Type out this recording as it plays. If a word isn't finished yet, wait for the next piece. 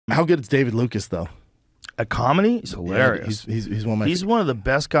How good is David Lucas though? At comedy, he's hilarious. Yeah, he's one of my. He's one of the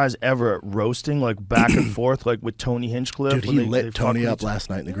best guys ever at roasting, like back and forth, like with Tony Hinchcliffe. Dude, he lit Tony up last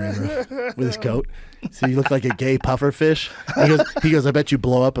night in the green room with his coat. So you look like a gay puffer fish. He goes, I bet you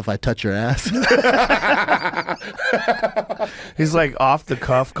blow up if I touch your ass. He's like off the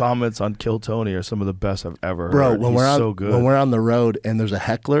cuff comments on Kill Tony are some of the best I've ever heard. Bro, when we're on the road and there's a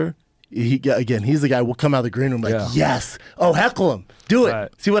heckler, he's the guy. We'll come out of the green room like, yes, oh, heckle him, do it, right.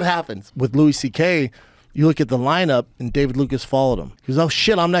 See what happens. With Louis C.K., you look at the lineup and David Lucas followed him. He goes, oh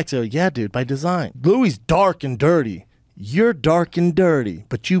shit, I'm next. Yeah, dude, by design. Louis dark and dirty. You're dark and dirty,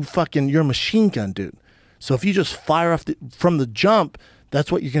 but you're a machine gun, dude. So if you just fire off from the jump,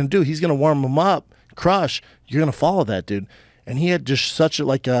 that's what you're gonna do. He's gonna warm him up, crush. You're gonna follow that, dude. And he had just such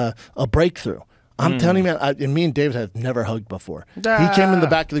a breakthrough. I'm telling you, man. And me and David have never hugged before. He came in the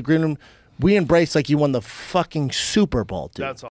back of the green room. We embraced like he won the fucking Super Bowl, dude. That's